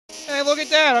Hey, look at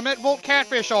that! I'm at Volt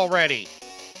Catfish already.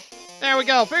 There we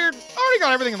go. Figured, already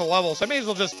got everything in the level, so I may as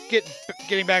well just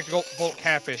getting back to Volt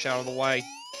Catfish out of the way.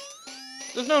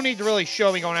 There's no need to really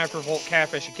show me going after Volt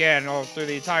Catfish again through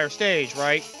the entire stage,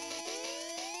 right?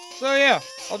 So yeah,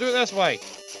 I'll do it this way.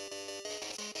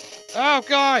 Oh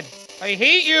god! I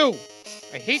hate you!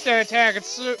 I hate that attack, it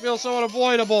feels so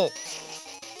unavoidable.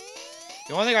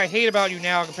 The only thing I hate about you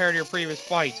now compared to your previous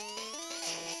fight.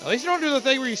 At least you don't do the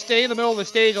thing where you stay in the middle of the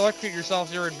stage, electrocute yourself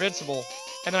so you're invincible.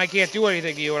 And then I can't do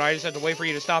anything to you, and I just have to wait for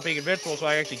you to stop being invincible so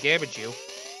I actually damage you.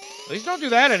 At least don't do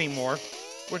that anymore,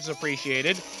 which is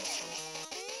appreciated.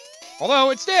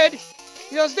 Although, instead,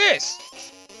 he does this.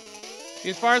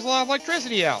 He fires a lot of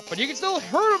electricity out, but you can still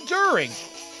hurt him during.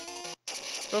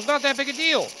 So it's not that big a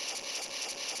deal.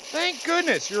 Thank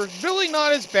goodness, you're really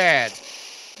not as bad.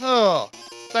 Oh,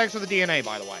 thanks for the DNA,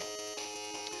 by the way.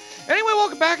 Anyway,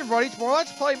 welcome back, everybody, to more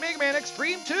Let's Play Mega Man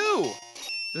Xtreme 2.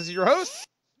 This is your host,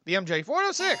 the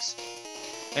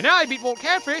MJ406. And now I beat Volt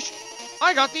Catfish,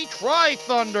 I got the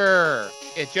Tri-Thunder.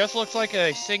 It just looks like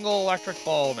a single electric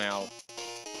ball now.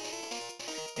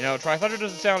 You know, Tri-Thunder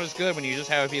doesn't sound as good when you just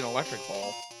have it be an electric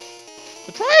ball.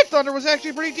 The Tri-Thunder was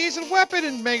actually a pretty decent weapon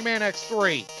in Mega Man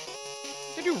X3.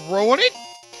 Did you ruin it?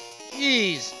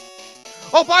 Jeez.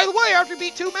 Oh, by the way, after you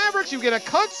beat 2 Mavericks, you get a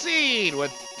cutscene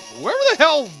with whoever the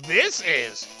hell this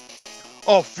is.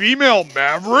 A female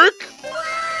Maverick?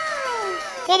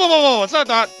 Whoa, whoa, whoa, whoa, it's not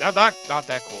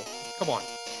that cool. Come on.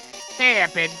 They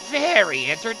have been very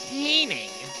entertaining.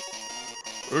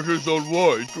 It is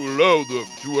unwise to allow them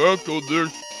to act on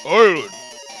this island.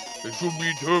 They should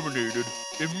be terminated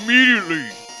immediately.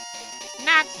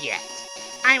 Not yet.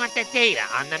 I want the data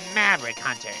on the Maverick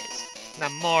Hunters. The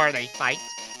more they fight,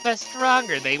 the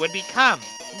stronger they would become.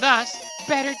 Thus,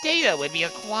 better data would be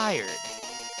acquired.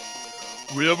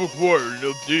 We have acquired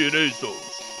enough DNA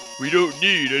cells. We don't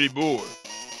need any more.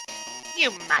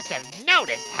 You must have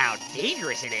noticed how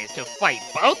dangerous it is to fight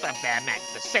both of them at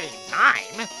the same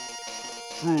time.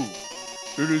 True.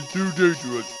 It is too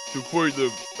dangerous to fight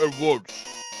them at once.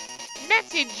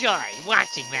 Let's enjoy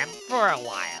watching them for a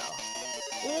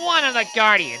while. One of the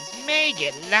Guardians may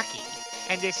get lucky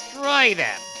and destroy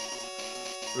them.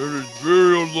 It is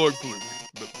very unlikely,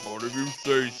 but what if you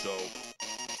say so?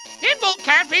 Didn't Volt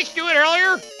Catfish do it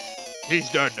earlier? He's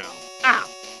dead now. Ah,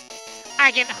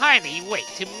 I can hardly wait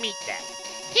to meet them.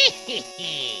 Hee hee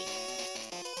hee.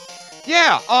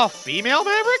 Yeah, a female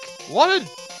Maverick? What a...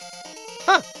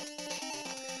 Huh.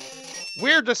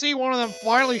 Weird to see one of them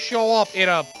finally show up in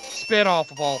a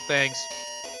spin-off of all things.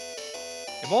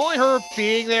 If only her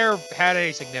being there had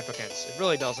any significance. It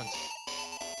really doesn't.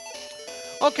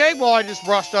 Okay, well, I just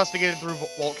rushed us to get through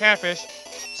Volt Catfish.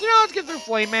 So now let's get through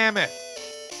Flame Mammoth.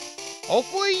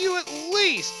 Hopefully you at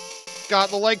least got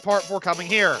the leg part before coming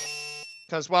here.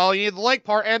 Because, well, you need the leg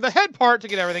part and the head part to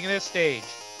get everything in this stage.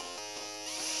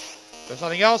 There's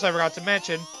something else I forgot to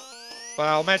mention. But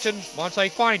I'll mention once I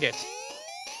find it.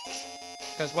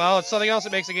 Because, well, it's something else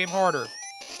that makes the game harder.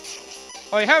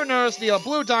 Oh, you haven't noticed the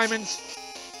blue diamonds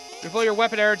refill your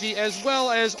weapon energy, as well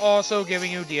as also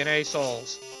giving you DNA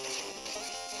souls.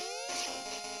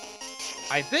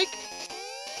 I think,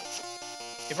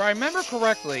 if I remember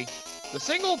correctly, the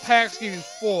single packs give you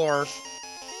 4.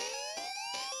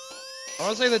 I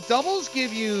want to say the doubles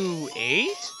give you 8?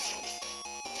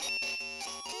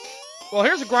 Well,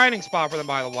 here's a grinding spot for them,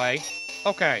 by the way.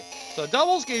 Okay, so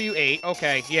doubles give you 8.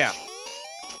 Okay, yeah.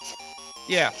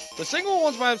 Yeah, the single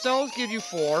ones by themselves give you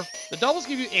 4, the doubles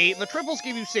give you 8, and the triples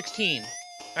give you 16.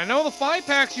 I know the 5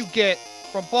 packs you get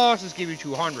from bosses give you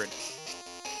 200.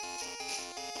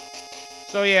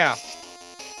 So yeah,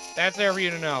 that's there for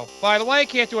you to know. By the way, I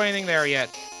can't do anything there yet.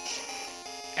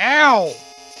 Ow!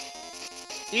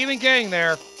 Even getting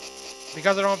there,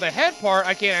 because I don't have the head part,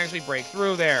 I can't actually break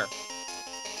through there.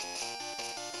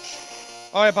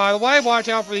 Oh yeah, by the way, watch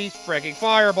out for these freaking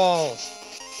fireballs.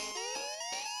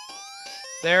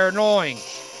 They're annoying.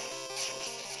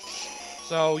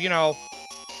 So, you know,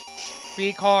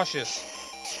 be cautious.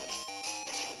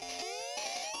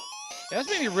 That's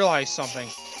made me realize something.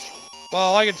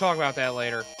 Well, I can talk about that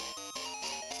later.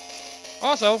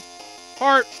 Also,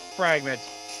 heart fragment.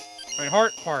 I mean,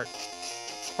 heart part.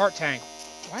 Heart tank.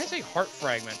 Why did I say heart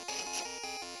fragment?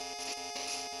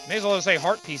 May as well just say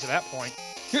heart piece at that point.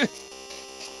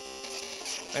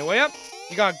 Anyway, up,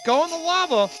 you gotta go in the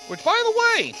lava, which, by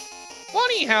the way,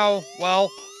 funny how,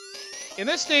 well, in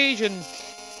this stage in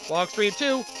Xtreme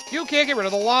 2, you can't get rid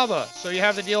of the lava, so you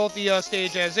have to deal with the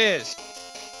stage as is.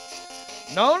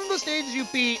 None of the stages you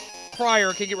beat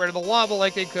prior can get rid of the lava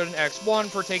like they could in X1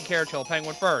 for taking care of Chill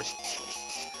Penguin first.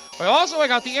 But also, I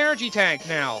got the energy tank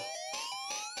now.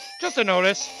 Just a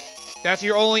notice. That's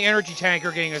your only energy tank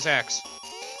you're getting as X.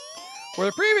 Where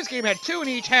the previous game had 2 in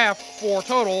each half, 4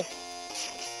 total.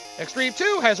 Xtreme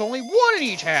 2 has only 1 in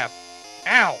each half.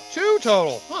 Ow, 2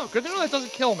 total. Oh, good to know that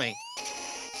doesn't kill me.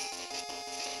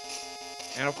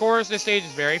 And of course, this stage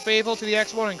is very faithful to the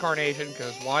X1 incarnation,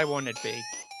 because why wouldn't it be?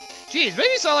 Geez,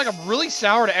 maybe sound like I'm really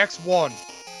sour to X1.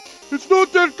 It's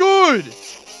not that good!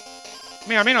 I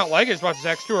mean, I may not like it as much as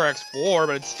X2 or X4,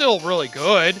 but it's still really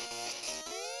good.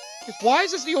 Why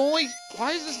is this the only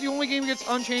game that gets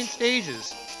unchanged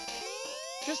stages?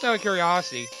 Just out of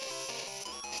curiosity.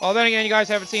 Well, then again, you guys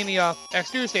haven't seen the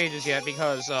X2 stages yet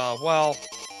because, well,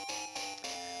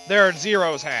 they're at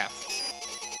Zero's half.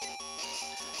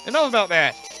 Enough about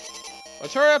that.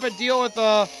 Let's hurry up and deal with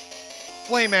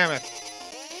Flame Mammoth.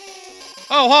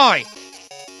 Oh, hi!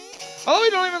 Oh, we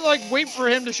don't even, like, wait for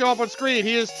him to show up on screen.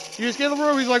 He just get in the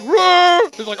room, he's like, roar!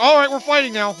 He's like, alright, we're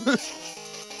fighting now.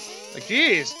 Like,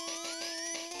 jeez.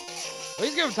 At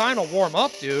least give him time to warm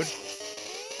up, dude.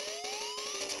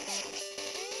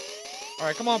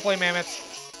 Alright, come on, Flame Mammoth.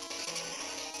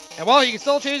 And, well, you can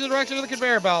still change the direction of the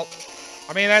conveyor belt.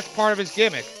 I mean, that's part of his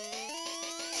gimmick.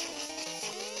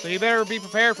 So you better be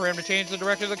prepared for him to change the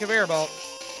direction of the conveyor belt.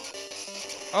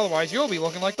 Otherwise, you'll be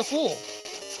looking like the fool.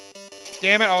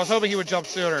 Damn it, I was hoping he would jump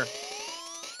sooner.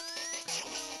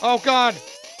 Oh, God.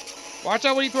 Watch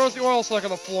out when he throws the oil slick on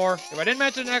the floor. If I didn't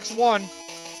mention X1,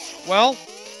 well,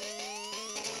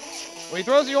 when he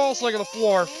throws the oil slick on the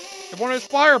floor, if one of his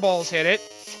fireballs hit it,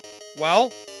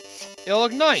 well, it'll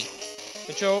ignite.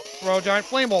 It'll throw a giant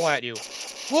flame ball at you.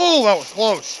 Whoa, that was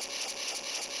close.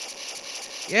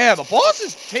 Yeah, the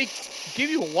bosses give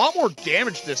you a lot more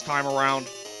damage this time around.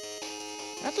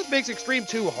 That's what makes Xtreme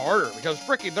 2 harder, because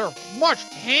frickin' they're much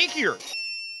tankier.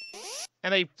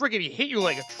 And they frickin' hit you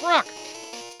like a truck.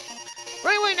 But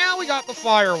anyway, now we got the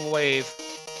fire wave.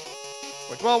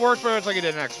 Which, well, works pretty much like it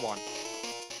did in X1.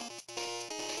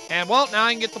 And, well, now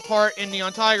I can get the part in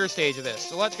Neon Tiger stage of this.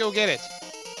 So let's go get it.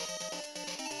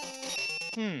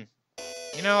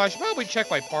 You know, I should probably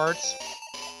check my parts.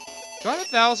 Do I have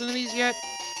 1,000 of these yet?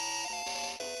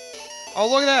 Oh,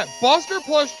 look at that. Buster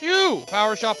plus 2.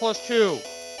 Power shot plus 2.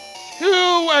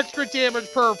 2 extra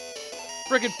damage per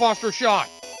freaking Buster shot.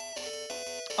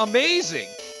 Amazing.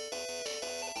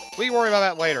 We can worry about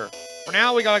that later. For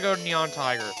now, we gotta go to Neon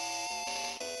Tiger.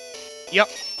 Yep.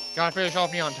 Gotta finish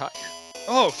off Neon Tiger.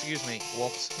 Oh, excuse me.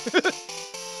 Whoops.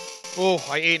 Oh,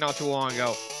 I ate not too long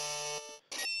ago.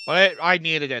 But I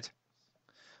needed it.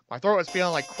 My throat was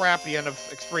feeling like crap at the end of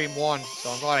Xtreme 1, so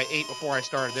I'm glad I ate before I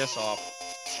started this off.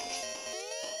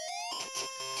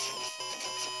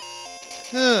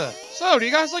 So, do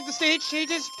you guys like the stage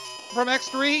changes from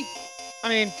X3? I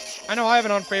mean, I know I have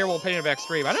an unfavorable opinion of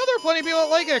X3, but I know there are plenty of people that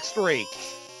like X3.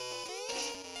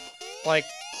 Like,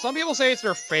 some people say it's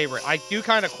their favorite. I do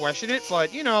kind of question it,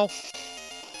 but, you know,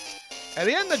 at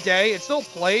the end of the day, it still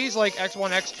plays like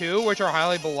X1, X2, which are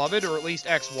highly beloved, or at least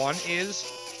X1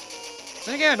 is.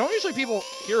 Then again, don't usually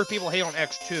hear people hate on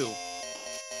X2.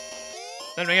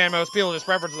 Then again, most people just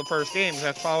reference the first game, because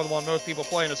that's probably the one most people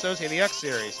play and associate the X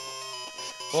series.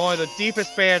 Only the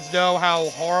deepest fans know how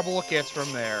horrible it gets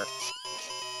from there.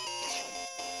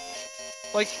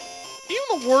 Like,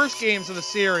 even the worst games of the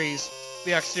series,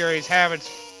 the X series, have its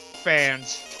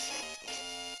fans.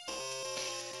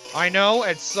 I know,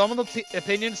 and some of the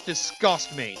opinions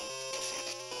disgust me.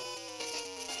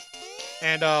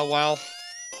 And, well,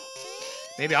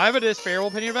 maybe I have a disfavorable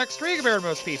opinion of X3 compared to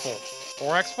most people.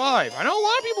 Or X5. I know a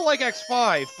lot of people like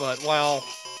X5, but, well,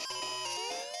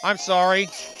 I'm sorry.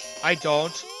 I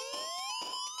don't.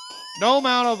 No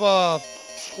amount of,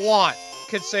 plot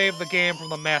could save the game from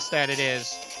the mess that it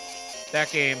is.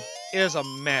 That game is a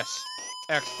mess.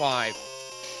 X5.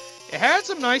 It had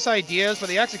some nice ideas, but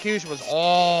the execution was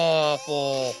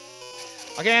awful.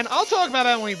 Again, I'll talk about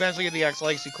that when we eventually get the X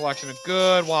Legacy Collection a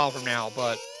good while from now,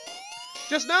 but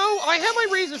just know, I have my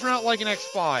reasons for not liking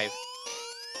X5.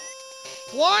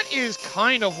 Plot is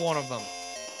kind of one of them.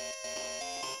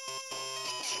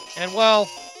 And, well,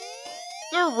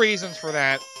 there are reasons for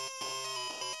that.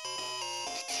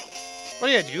 But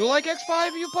yeah, do you like X5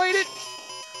 if you played it?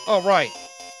 Oh, right.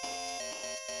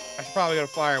 I should probably go to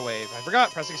Fire Wave. I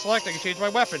forgot, pressing select, I can change my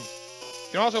weapon.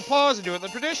 You can also pause and do it the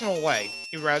traditional way.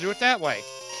 You'd rather do it that way.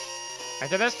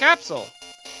 Enter this capsule.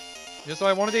 Just what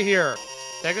I wanted to hear.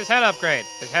 Take this head upgrade.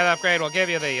 This head upgrade will give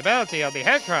you the ability of the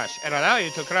head crush and allow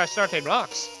you to crush certain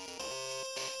blocks.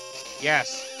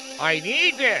 Yes, I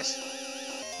need this.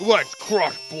 Let's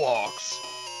crush blocks.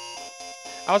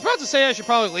 I was about to say I should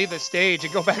probably leave this stage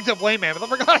and go back to Flame Man, but I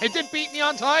forgot I did beat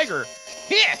Neon Tiger.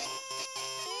 Yeah.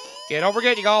 Yeah, don't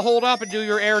forget, you gotta hold up and do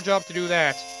your air jump to do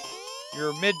that.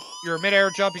 your mid-air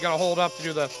jump, you gotta hold up to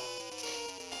do the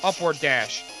upward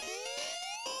dash.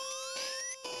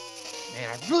 Man,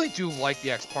 I really do like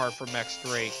the X part from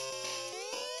X3.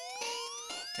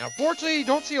 Now, unfortunately, you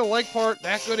don't see a leg part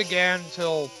that good again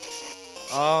until,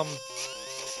 I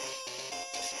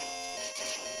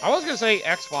was gonna say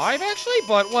X5, actually,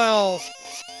 but, well,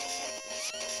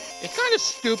 it's kind of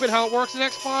stupid how it works in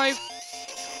X5.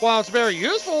 While it's very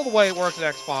useful the way it works in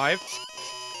X5,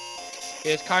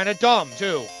 it's kind of dumb,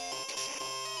 too.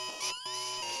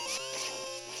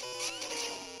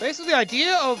 Basically, the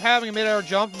idea of having a mid-air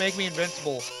jump make me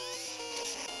invincible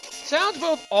sounds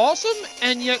both awesome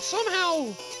and yet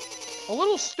somehow a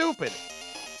little stupid.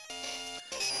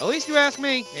 At least you ask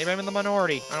me. Maybe I'm in the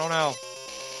minority. I don't know.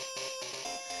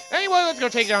 Anyway, let's go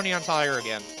take down Neon Tiger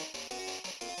again.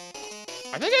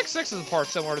 I think X6's part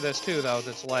similar to this too, though, with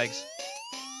its legs.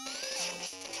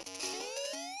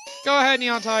 Go ahead,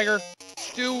 Neon Tiger.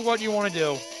 Do what you want to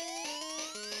do.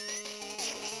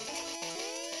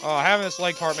 Oh, having this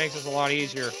leg part makes this a lot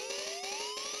easier.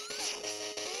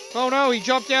 Oh no, he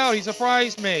jumped out. He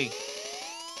surprised me.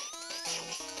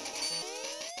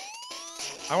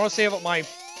 I want to save up my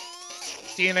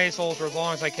DNA souls for as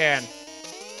long as I can.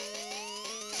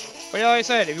 But yeah, like I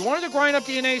said, if you wanted to grind up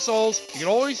DNA souls, you can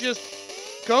always just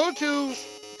go to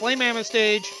Flame Mammoth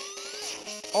stage.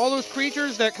 All those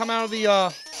creatures that come out of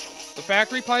the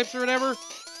factory pipes or whatever,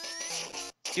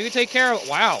 you can take care of it.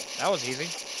 Wow, that was easy.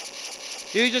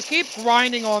 You just keep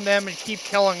grinding on them and keep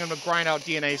killing them to grind out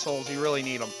DNA souls. You really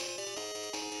need them.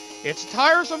 It's a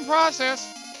tiresome process,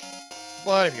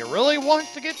 but if you really want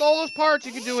to get all those parts,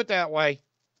 you can do it that way.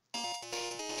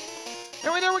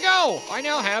 Anyway, there we go. I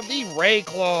now have the Ray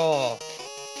Claw.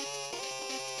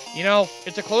 You know,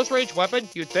 it's a close-range weapon.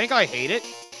 You'd think I hate it,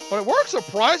 but it works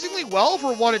surprisingly well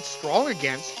for what it's strong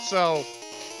against, so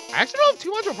I actually don't have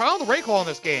too much of a problem with the Ray Claw in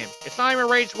this game. It's not even a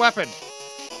ranged weapon.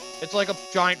 It's like a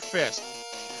giant fist.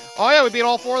 Oh yeah, we beat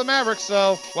all 4 of the Mavericks,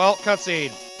 so, well,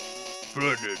 cutscene.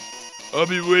 Splendid. I'll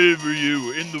be waiting for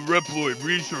you in the Reploid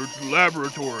Research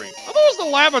Laboratory. I thought it was the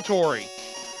lavatory.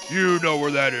 You know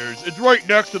where that is. It's right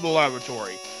next to the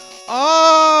lavatory.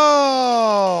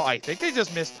 Oh, I think they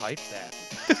just mistyped that.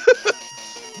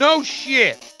 No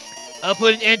shit. I'll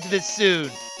put an end to this soon.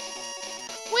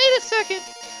 Wait a second.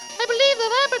 I believe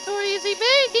the laboratory is a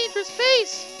very dangerous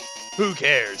place. Who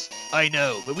cares? I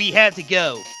know, but we have to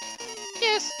go.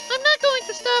 Yes, I'm not going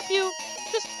to stop you.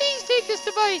 Just please take this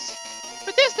device.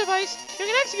 With this device, you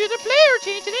can execute a player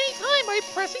change at any time by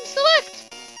pressing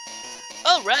select.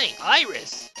 All right,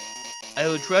 Iris. I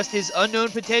will trust his unknown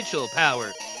potential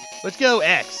power. Let's go,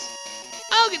 X.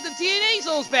 I'll get the DNA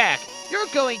souls back. You're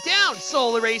going down,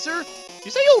 Soul Eraser.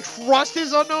 You say you'll trust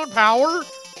his unknown power?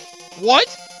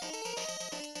 What?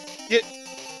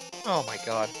 Oh my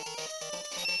god.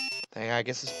 I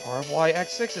guess it's part of why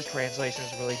X6's translation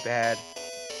is really bad.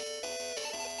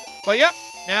 But yep,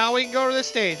 now we can go to this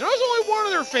stage. Notice only one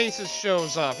of their faces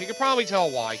shows up. You can probably tell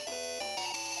why.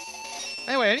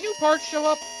 Anyway, any new parts show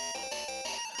up?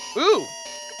 Ooh,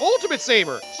 Ultimate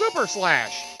Saber, Super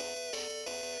Slash.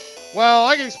 Well,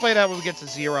 I can explain that when we get to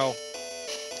 0.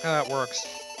 How that works.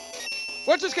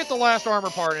 Let's just get the last armor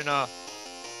part in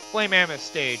Flame Mammoth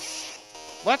stage.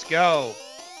 Let's go.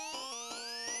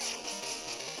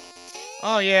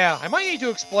 Oh yeah, I might need to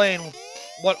explain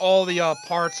what all the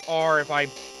parts are if I'm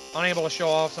unable to show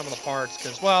off some of the parts,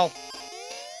 because, well,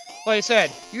 like I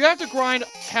said, you have to grind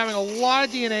having a lot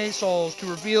of DNA souls to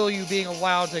reveal you being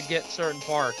allowed to get certain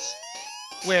parts.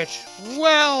 Which,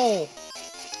 well,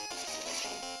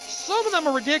 some of them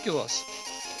are ridiculous.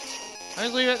 I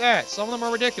just leave it at that. Some of them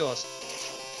are ridiculous.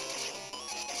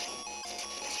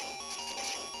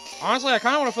 Honestly, I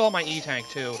kind of want to fill up my E-Tank,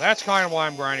 too. That's kind of why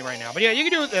I'm grinding right now. But yeah, you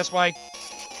can do it this way.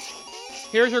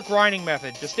 Here's your grinding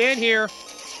method. Just stand here,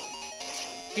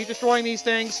 keep destroying these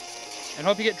things, and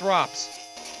hope you get drops.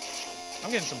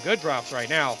 I'm getting some good drops right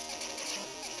now.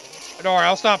 But don't worry,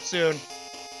 I'll stop soon.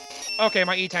 Okay,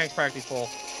 my E-Tank's practically full.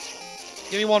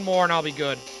 Give me one more and I'll be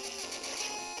good.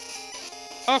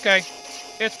 Okay,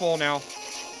 it's full now.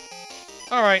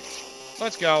 Alright,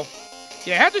 let's go.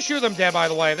 Yeah, I have to shoot them dead, by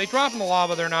the way. If they drop in the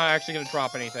lava, they're not actually going to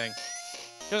drop anything.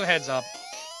 Just a heads up.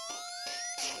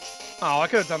 Oh, I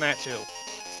could have done that too.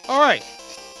 Alright,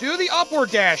 do the upward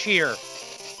dash here.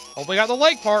 Hopefully got the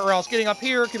leg part, or else getting up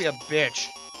here could be a bitch.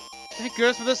 Thank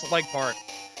goodness for this leg part.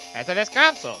 Enter this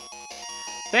console.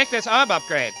 Take this arm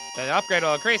upgrade. The upgrade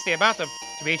will increase the amount to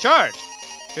be charged.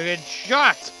 You can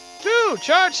shot 2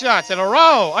 charge shots in a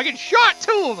row. I can shot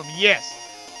 2 of them,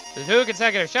 yes. The 2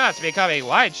 consecutive shots become a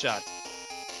wide shot.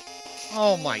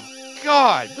 Oh my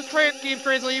god, this game's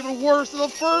translating even worse than the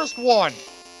first one.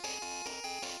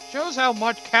 Shows how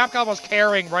much Capcom was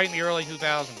caring right in the early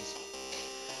 2000s.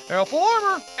 Now, full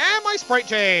armor, and my sprite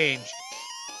changed.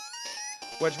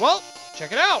 Which, well,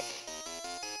 check it out.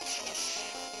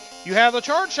 You have the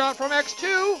charge shot from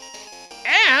X2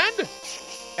 and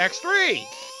X3.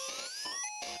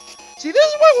 See,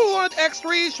 this is what we wanted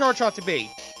X3's charge shot to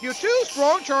be. You have two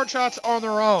strong charge shots on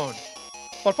their own.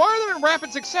 But fire them in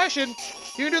rapid succession,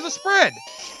 you can do the spread.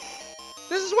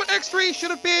 This is what X3 should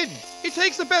have been. It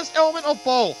takes the best element of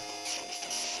both.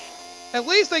 At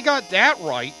least they got that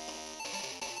right.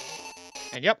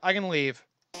 And yep, I can leave.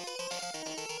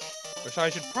 Which I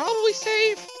should probably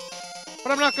save,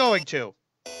 but I'm not going to.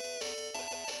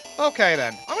 Okay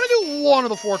then, I'm going to do one of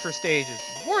the fortress stages.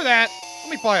 Before that,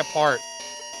 let me buy a part.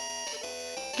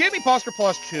 Give me Buster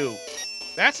Plus 2.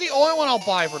 That's the only one I'll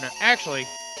buy for now. Actually,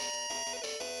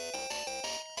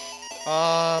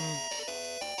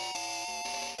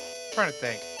 trying to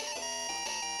think.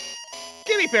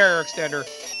 Give me Barrier Extender.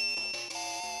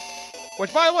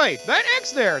 Which, by the way, that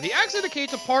X there, the X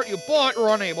indicates a part you bought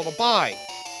or unable to buy.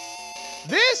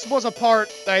 This was a part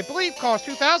that I believe cost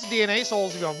 2,000 DNA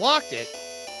souls if you unlocked it,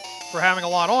 for having a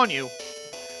lot on you.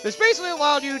 This basically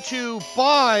allowed you to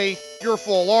buy your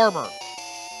full armor.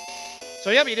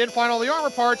 So yep, you didn't find all the armor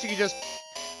parts, you could just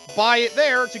buy it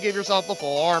there to give yourself the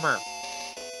full armor.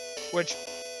 Which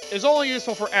is only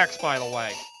useful for X, by the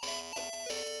way.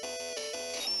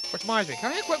 Which reminds me,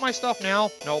 can I equip my stuff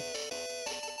now? Nope.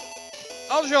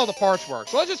 I'll show how the parts work,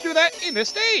 so let's just do that in this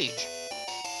stage.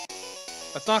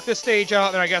 Let's knock this stage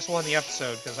out, then I guess we'll end the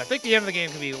episode, because I think the end of the game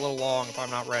can be a little long if I'm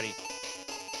not ready.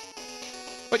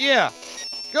 But yeah,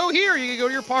 go here, you can go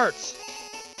to your parts.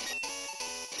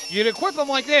 You can equip them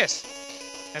like this.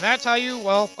 And that's how you,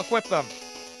 well, equip them.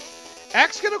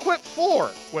 X can equip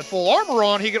 4. With full armor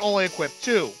on, he can only equip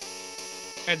 2.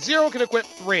 And 0 can equip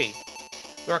 3.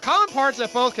 There are common parts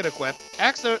that both can equip.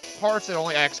 X parts that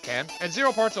only X can. And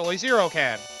 0 parts that only 0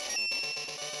 can.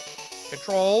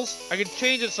 Controls. I can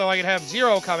change it so I can have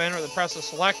 0 come in or press the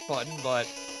select button, but...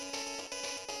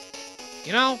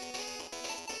 You know...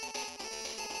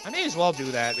 I may as well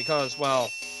do that because, well...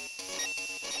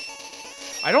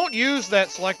 I don't use that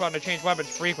select button to change weapons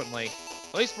frequently.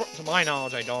 At least to my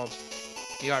knowledge, I don't.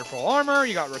 You got full armor,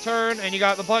 you got return, and you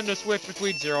got the button to switch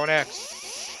between 0 and X.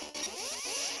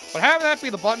 But having that be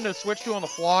the button to switch to on the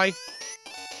fly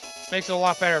makes it a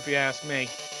lot better if you ask me.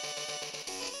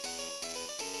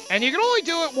 And you can only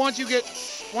do it once you get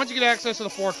access to the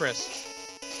fortress.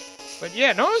 But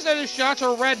yeah, notice that his shots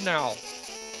are red now.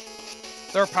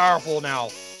 They're powerful now.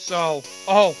 So,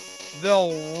 oh,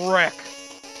 they'll wreck.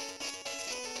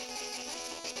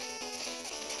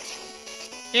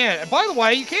 Yeah, and by the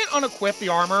way, you can't unequip the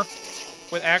armor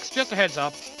with X, just a heads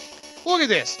up. Look at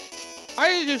this.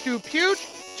 I just do 2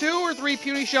 or 3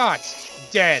 puny shots.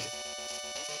 Dead.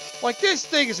 Like, this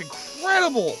thing is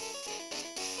incredible.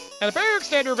 And the barrier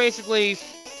extender basically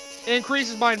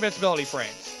increases my invincibility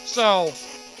frames. So,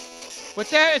 with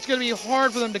that, it's going to be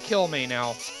hard for them to kill me now.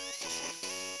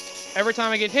 Every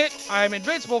time I get hit, I'm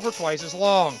invincible for twice as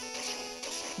long.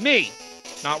 Me,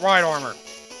 not ride armor.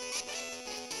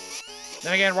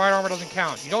 Then again, ride armor doesn't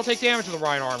count. You don't take damage with the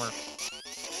ride armor.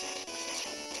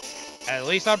 At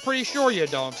least I'm pretty sure you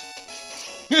don't.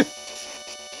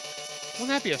 Wouldn't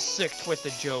that be a sick,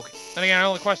 twisted joke? Then again, I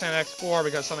only questioned X4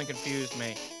 because something confused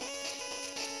me.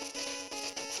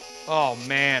 Oh,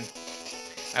 man.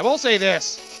 I will say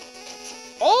this.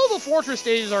 All the fortress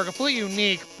stages are completely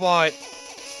unique, but...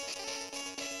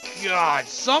 God,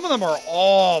 some of them are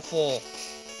awful.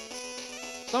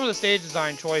 Some of the stage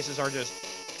design choices are just...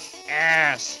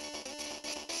 ass.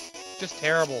 Just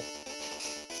terrible.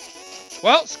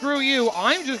 Well, screw you.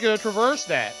 I'm just going to traverse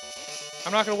that.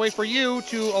 I'm not going to wait for you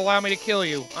to allow me to kill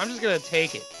you. I'm just going to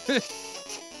take it.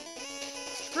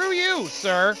 Screw you,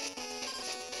 sir.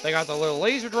 They got the little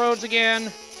laser drones again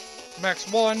from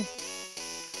X1.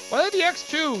 Well, they had the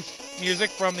X2 music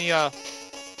from the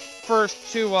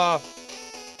first 2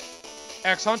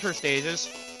 X Hunter stages.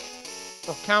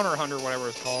 Or Counter Hunter, whatever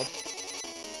it's called.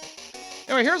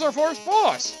 Anyway, here's our first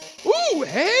boss. Ooh,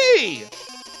 hey!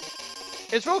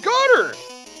 It's Phil Carter!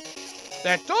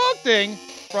 That dog thing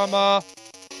from,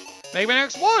 Mega Man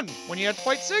X1, when you had to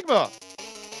fight Sigma.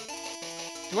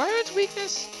 Do I have its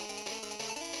weakness?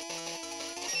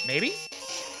 Maybe?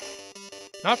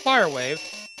 Not Fire Wave.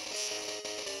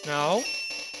 No.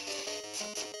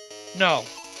 No.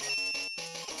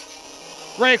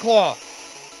 Ray Claw.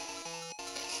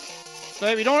 So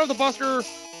if you don't have the Buster...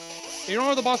 If you don't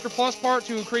have the Buster Plus part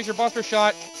to increase your Buster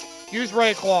shot, use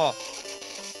Ray Claw.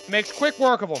 It makes quick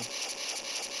work of them.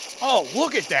 Oh,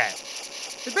 look at that.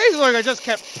 It's basically like I just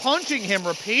kept punching him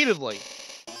repeatedly.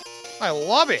 I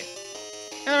love it.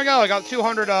 And there we go, I got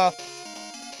 200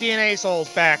 DNA souls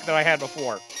back that I had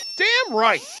before. Damn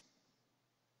right!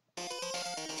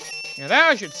 Now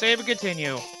that I should save and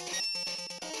continue.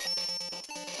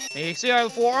 And you can see I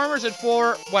have 4 armors and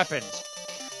 4 weapons.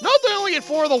 Note that I only get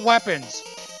 4 of the weapons.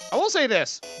 I will say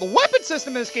this, the weapon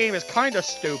system in this game is kind of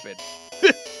stupid.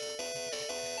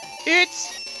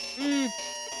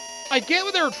 I get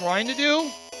what they were trying to do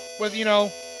with, you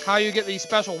know, how you get these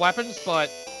special weapons,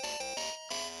 but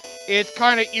it's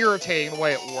kind of irritating the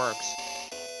way it works.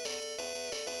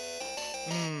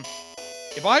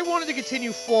 If I wanted to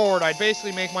continue forward, I'd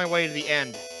basically make my way to the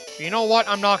end. But you know what?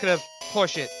 I'm not going to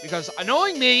push it, because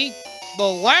knowing me, the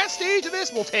last stage of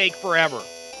this will take forever.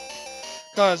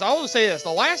 Because I will just say this, the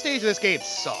last stage of this game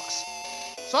sucks.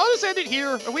 So I'll just end it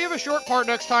here. If we have a short part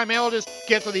next time, maybe I'll just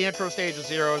get to the intro stage of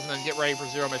Zeros and then get ready for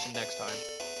Zero Mission next time.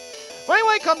 But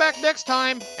anyway, come back next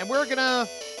time, and we're gonna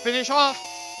finish off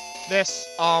this,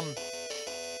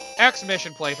 X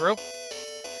mission playthrough.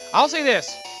 I'll say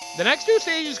this, the next 2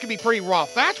 stages can be pretty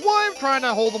rough. That's why I'm trying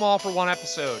to hold them all for 1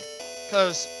 episode.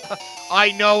 Because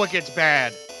I know it gets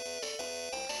bad.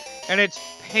 And it's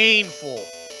painful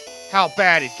how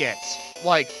bad it gets.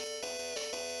 Like,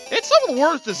 it's some of the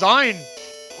worst design,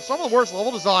 some of the worst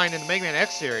level design in the Mega Man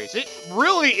X series. It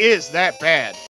really is that bad.